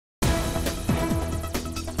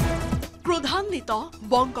ক্ৰোধান্বিত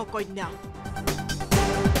বংগকন্যা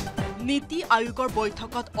নীতি আয়োগৰ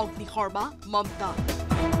বৈঠকত অগ্নিশৰ্মা মমতা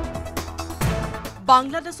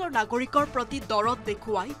বাংলাদেশৰ নাগৰিকৰ প্ৰতি দৰদ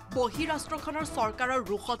দেখুৱাই বহিৰাষ্ট্ৰখনৰ চৰকাৰৰ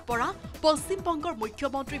ৰুখত পৰা পশ্চিম বংগৰ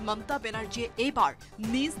মুখ্যমন্ত্ৰী মমতা বেনাৰ্জীয়ে এইবাৰ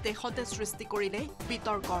নিজ দেশতে সৃষ্টি কৰিলে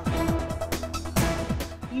বিতৰ্কৰ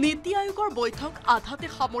নীতি আয়োগৰ বৈঠক আধাতে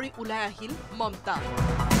সামৰি ওলাই আহিল মমতা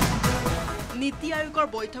নীতি আয়োগৰ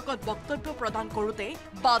বৈঠকত বক্তব্য প্ৰদান কৰোতে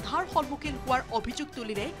বাধাৰ সন্মুখীন হোৱাৰ অভিযোগ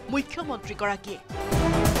তুলিলে মুখ্যমন্ত্ৰীগৰাকীয়ে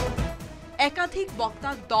একাধিক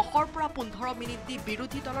বক্তাক 10ৰ পৰা 15 মিনিট দি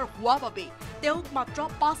বিৰোধী দলৰ হোৱা বাবে তেওঁক মাত্ৰ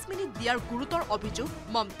 5 মিনিট দিয়াৰ গুৰুতৰ অভিযোগ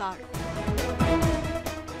মমতাৰ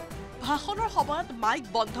ভাষণৰ সময়ত মাইক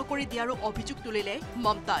বন্ধ কৰি দিয়াৰো অভিযোগ তুলিলে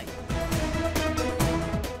মমতাই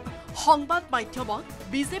সংবাদ মাধ্যমত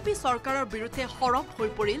বিজেপি চৰকাৰৰ বিৰুদ্ধে সৰব হৈ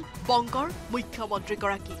পৰিল বংগৰ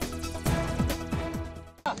মুখ্যমন্ত্ৰীগৰাকী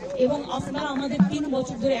এবং আপনারা আমাদের 3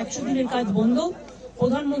 বছর ধরে 100 দিনের কাজ বন্ধ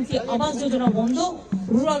প্রধানমন্ত্রী আবাস যোজনা বন্ধ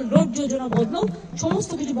রুরাল রোড যোজনা বন্ধ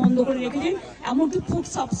সমস্ত কিছু বন্ধ করে রেখেছেন এমনকি ফুড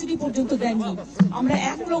সাবসিডি পর্যন্ত দেননি আমরা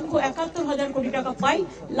 1,71,000 কোটি টাকা পাই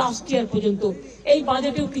লাস্ট ইয়ার পর্যন্ত এই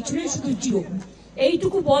বাজেটেও কিছু নেই শুধু জিরো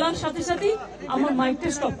এইটুকু বলার সাথে সাথে আমার মাইকটা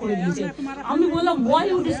স্টপ করে দিয়েছে আমি বললাম why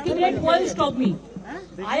you discriminate why you stop me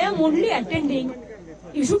I am only attending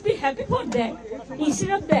you should be happy for that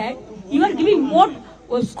instead of that you are giving more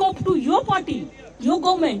scope to your party, your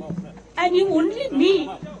government, and you only me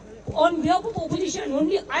on behalf of opposition.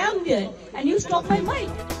 Only I am there, and you stop my mic.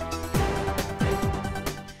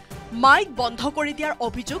 Mike বন্ধ কৰি দিয়াৰ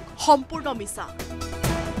অভিযোগ সম্পূৰ্ণ মিছা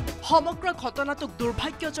সমগ্ৰ ঘটনাটোক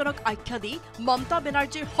দুৰ্ভাগ্যজনক আখ্যা দি মমতা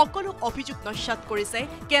বেনাৰ্জীৰ সকলো অভিযোগ নস্যাৎ কৰিছে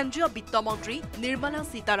কেন্দ্ৰীয় বিত্তমন্ত্ৰী Nirmala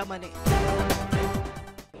সীতাৰামনে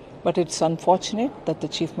But it's unfortunate that the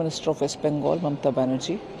Chief Minister of West Bengal, Mamata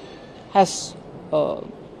Banerjee, has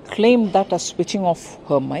claimed that as switching off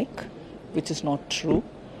her mic, which is not true.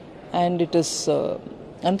 And it is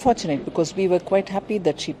unfortunate because we were quite happy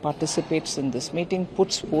that she participates in this meeting,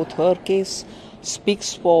 puts forth her case, speaks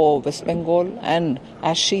for West Bengal, and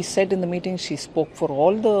as she said in the meeting, she spoke for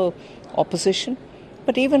all the opposition.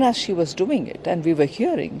 But even as she was doing it, and we were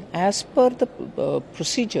hearing, as per the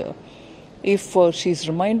procedure, if she's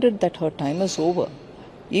reminded that her time is over,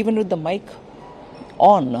 even with the mic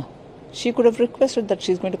on, she could have requested that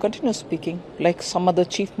she's going to continue speaking like some other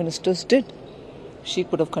chief ministers did. She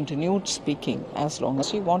could have continued speaking as long as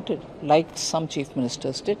she wanted, like some chief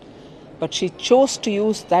ministers did. But she chose to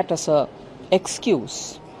use that as an excuse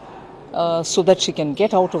so that she can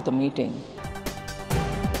get out of the meeting.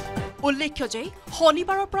 উল্লেখ্য যে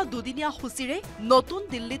শনিবাৰৰ পৰা দুদিনীয়া সূচীৰে নতুন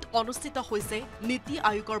দিল্লীত অনুষ্ঠিত হৈছে নীতি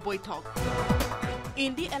আয়োগৰ বৈঠক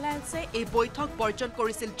ইণ্ডি এলায়েন্সে এই বৈঠক বৰ্জন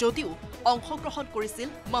কৰিছিল যদিও অংশগ্ৰহণ কৰিছিল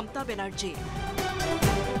মমতা বেনাৰ্জী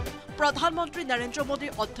প্ৰধানমন্ত্ৰী নৰেন্দ্ৰ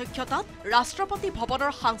মোদীৰ অধ্যক্ষতাত ৰাষ্ট্ৰপতি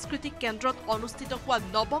ভৱনৰ সাংস্কৃতিক কেন্দ্ৰত অনুষ্ঠিত হোৱা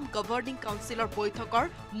নৱম গভৰ্ণিং কাউন্সিলৰ বৈঠকৰ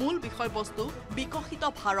মূল বিষয়বস্তু বিকশিত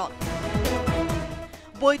ভাৰত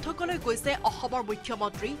বৈঠকলৈ গৈছে অসমৰ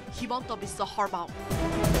মুখ্যমন্ত্ৰী Himanta Biswa Sarma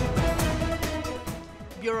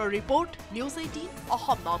Bureau Report, News18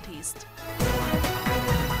 Assam Northeast.